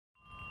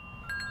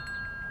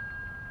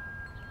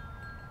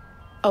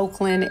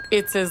Oakland.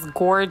 It's as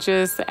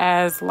gorgeous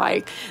as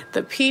like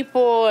the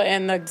people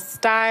and the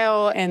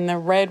style and the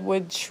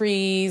redwood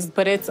trees,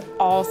 but it's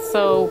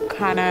also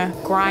kind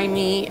of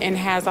grimy and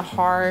has a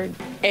hard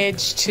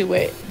edge to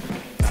it.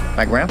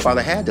 My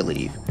grandfather had to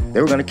leave.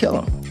 They were going to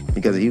kill him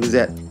because he was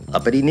that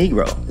uppity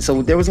Negro.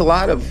 So there was a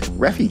lot of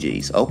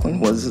refugees.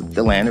 Oakland was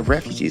the land of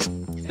refugees.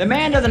 The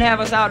man doesn't have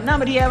us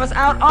outnumbered, he has us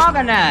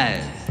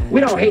out-organized. We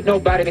don't hate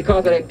nobody because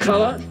of their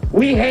color.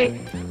 We hate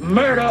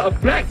murder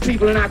of black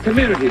people in our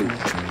communities.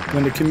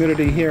 When the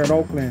community here in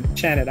Oakland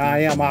chanted, "I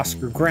am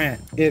Oscar Grant,"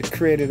 it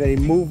created a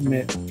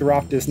movement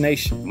throughout this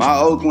nation. My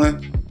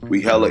Oakland,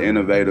 we hella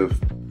innovative,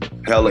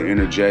 hella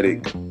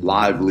energetic,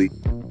 lively.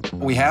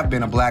 We have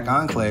been a black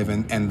enclave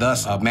and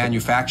thus a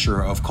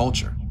manufacturer of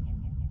culture.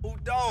 Who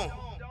don't?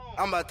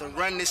 I'm about to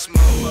run this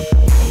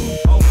motherfucker.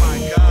 Oh my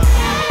God.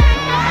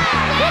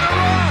 What a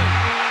run!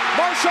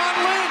 Marshawn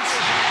Lynch!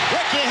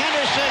 Ricky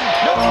Henderson!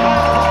 No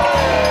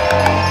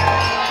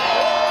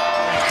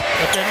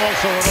But then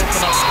also it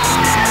opened up.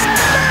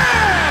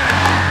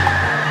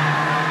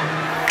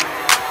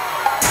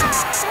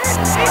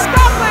 He's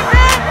stuck with me!